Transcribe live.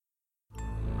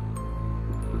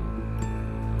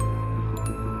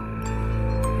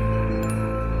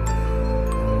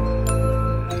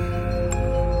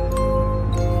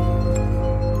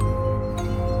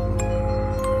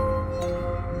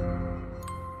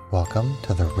Welcome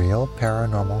to the Real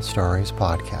Paranormal Stories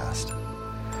podcast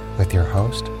with your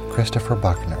host, Christopher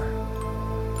Buckner.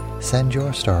 Send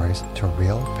your stories to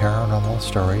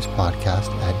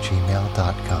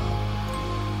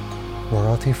realparanormalstoriespodcast@gmail.com.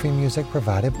 Royalty-free music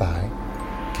provided by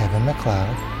Kevin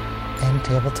MacLeod and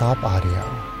Tabletop Audio.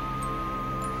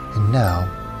 And now,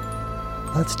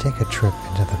 let's take a trip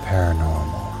into the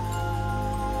paranormal.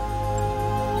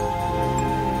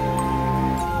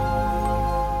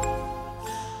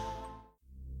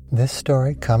 This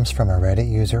story comes from a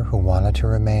Reddit user who wanted to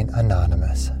remain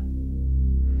anonymous.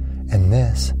 And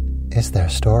this is their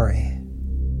story.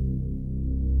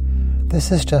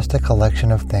 This is just a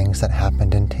collection of things that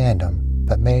happened in tandem,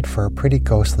 but made for a pretty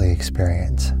ghostly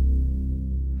experience.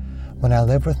 When I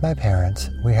lived with my parents,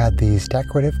 we had these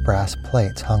decorative brass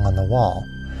plates hung on the wall,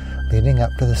 leading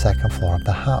up to the second floor of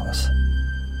the house.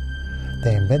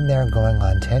 They had been there going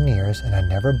on 10 years and had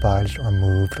never budged or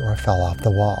moved or fell off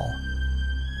the wall.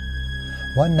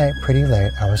 One night pretty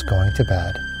late, I was going to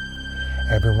bed.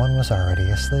 Everyone was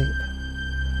already asleep.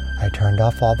 I turned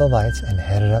off all the lights and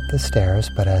headed up the stairs,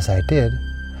 but as I did,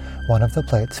 one of the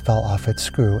plates fell off its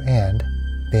screw and,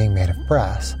 being made of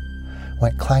brass,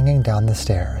 went clanging down the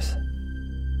stairs.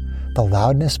 The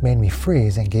loudness made me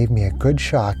freeze and gave me a good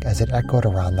shock as it echoed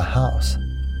around the house.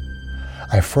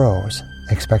 I froze,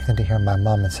 expecting to hear my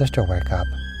mom and sister wake up,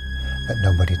 but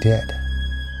nobody did.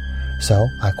 So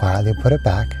I quietly put it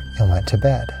back and went to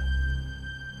bed.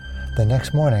 The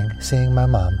next morning, seeing my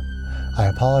mom, I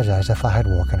apologized if I had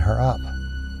woken her up.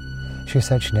 She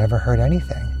said she never heard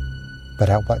anything, but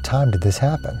at what time did this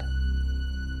happen?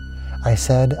 I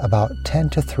said about 10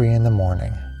 to 3 in the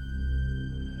morning.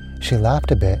 She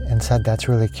laughed a bit and said that's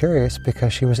really curious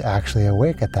because she was actually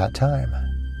awake at that time.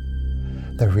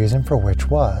 The reason for which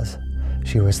was,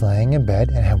 she was laying in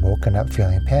bed and had woken up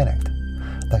feeling panicked,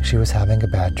 like she was having a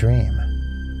bad dream.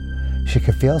 She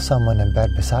could feel someone in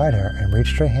bed beside her and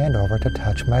reached her hand over to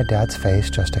touch my dad's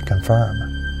face just to confirm.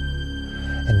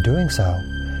 In doing so,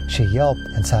 she yelped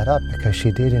and sat up because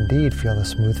she did indeed feel the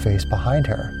smooth face behind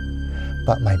her.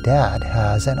 But my dad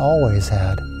has and always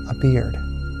had a beard.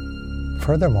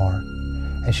 Furthermore,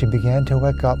 as she began to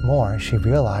wake up more, she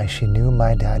realized she knew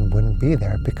my dad wouldn't be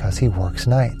there because he works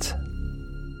nights.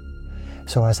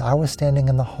 So as I was standing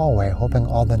in the hallway hoping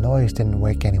all the noise didn't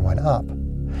wake anyone up,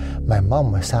 my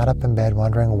mom was sat up in bed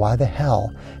wondering why the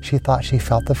hell she thought she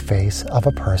felt the face of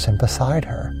a person beside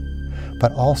her,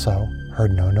 but also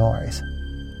heard no noise.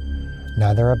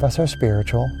 Neither of us are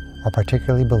spiritual or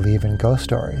particularly believe in ghost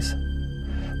stories,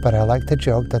 but I like to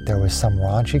joke that there was some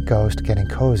raunchy ghost getting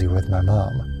cozy with my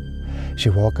mom. She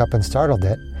woke up and startled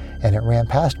it, and it ran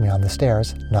past me on the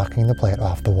stairs, knocking the plate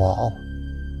off the wall.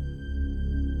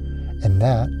 And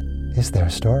that is their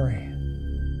story.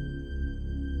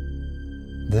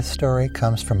 This story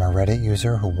comes from a Reddit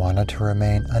user who wanted to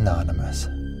remain anonymous.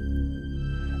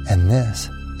 And this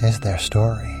is their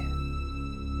story.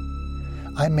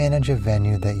 I manage a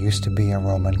venue that used to be a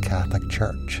Roman Catholic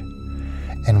church,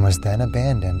 and was then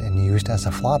abandoned and used as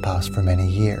a flophouse for many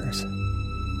years.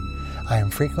 I am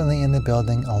frequently in the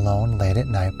building alone late at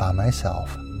night by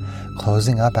myself,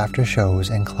 closing up after shows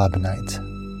and club nights.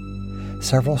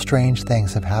 Several strange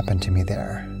things have happened to me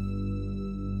there.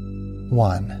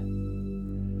 1.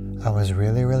 I was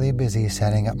really busy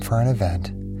setting up for an event,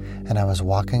 and I was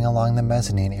walking along the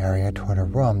mezzanine area toward a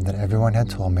room that everyone had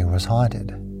told me was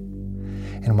haunted.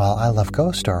 And while I love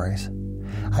ghost stories,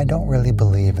 I don't really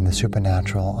believe in the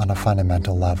supernatural on a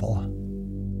fundamental level.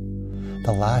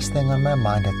 The last thing on my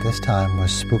mind at this time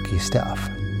was spooky stuff.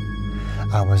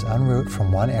 I was en route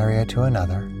from one area to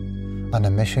another, on a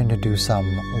mission to do some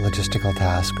logistical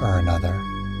task or another.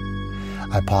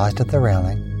 I paused at the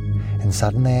railing, and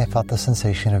suddenly I felt the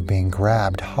sensation of being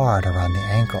grabbed hard around the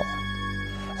ankle,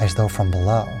 as though from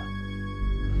below,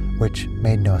 which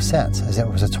made no sense as it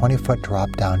was a 20-foot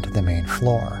drop down to the main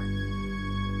floor.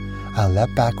 I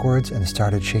leapt backwards and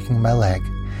started shaking my leg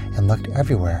and looked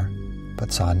everywhere,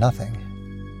 but saw nothing.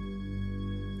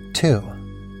 2.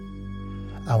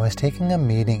 I was taking a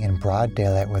meeting in broad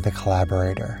daylight with a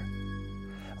collaborator.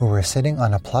 We were sitting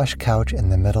on a plush couch in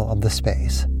the middle of the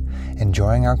space,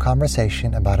 enjoying our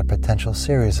conversation about a potential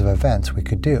series of events we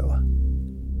could do.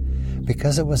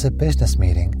 Because it was a business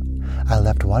meeting, I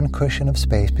left one cushion of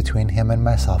space between him and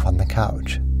myself on the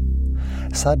couch.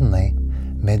 Suddenly,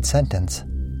 mid-sentence,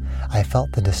 I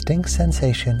felt the distinct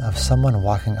sensation of someone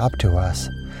walking up to us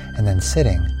and then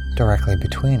sitting directly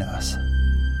between us.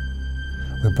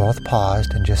 We both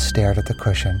paused and just stared at the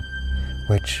cushion,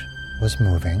 which was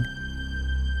moving.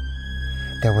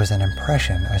 There was an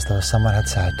impression as though someone had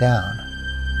sat down,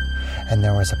 and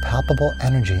there was a palpable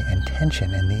energy and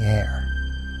tension in the air.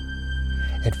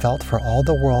 It felt for all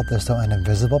the world as though an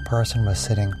invisible person was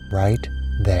sitting right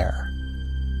there.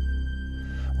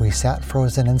 We sat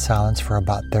frozen in silence for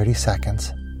about 30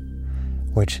 seconds,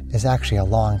 which is actually a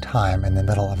long time in the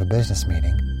middle of a business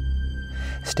meeting,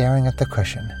 staring at the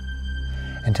cushion,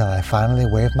 until I finally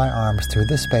waved my arms through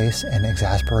the space in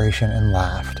exasperation and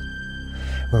laughed.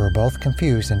 We were both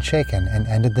confused and shaken and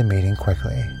ended the meeting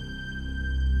quickly.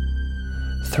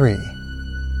 3.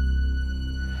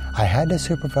 I had to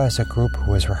supervise a group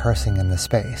who was rehearsing in the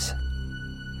space.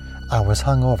 I was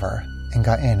hungover and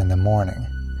got in the morning,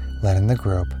 led in the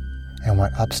group, and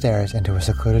went upstairs into a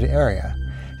secluded area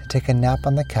to take a nap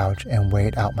on the couch and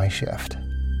wait out my shift.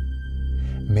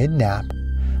 Mid-nap,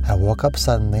 I woke up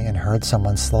suddenly and heard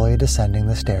someone slowly descending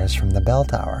the stairs from the bell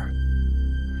tower.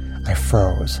 I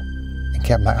froze and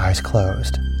kept my eyes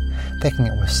closed, thinking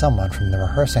it was someone from the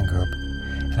rehearsing group,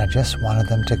 and I just wanted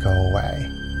them to go away.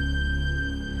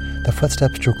 The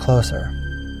footsteps drew closer,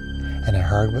 and I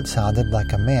heard what sounded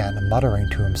like a man muttering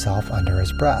to himself under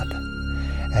his breath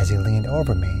as he leaned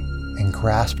over me and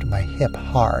grasped my hip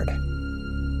hard.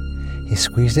 He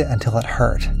squeezed it until it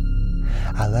hurt.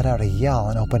 I let out a yell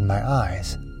and opened my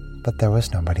eyes, but there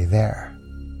was nobody there.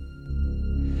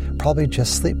 Probably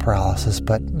just sleep paralysis,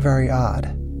 but very odd.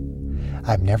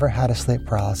 I've never had a sleep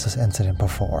paralysis incident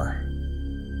before.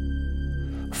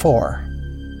 4.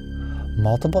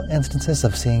 Multiple instances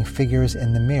of seeing figures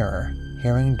in the mirror,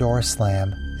 hearing doors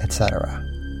slam, etc.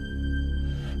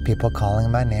 People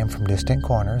calling my name from distant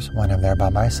corners when I'm there by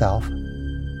myself.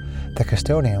 The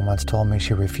custodian once told me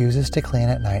she refuses to clean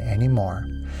at night anymore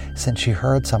since she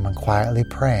heard someone quietly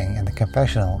praying in the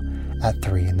confessional at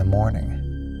 3 a.m.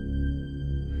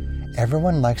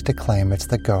 Everyone likes to claim it's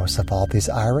the ghosts of all these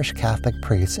Irish Catholic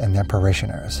priests and their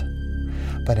parishioners.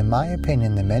 But in my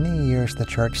opinion, the many years the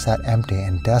church sat empty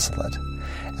and desolate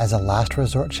as a last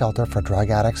resort shelter for drug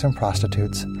addicts and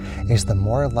prostitutes is the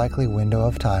more likely window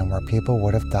of time where people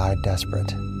would have died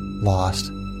desperate, lost,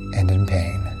 and in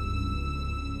pain.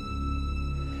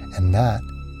 And that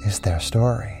is their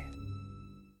story.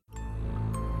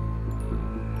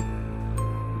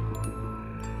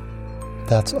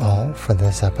 That's all for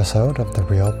this episode of the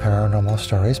Real Paranormal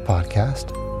Stories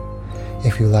podcast.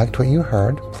 If you liked what you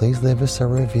heard, please leave us a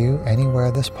review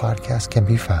anywhere this podcast can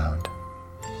be found.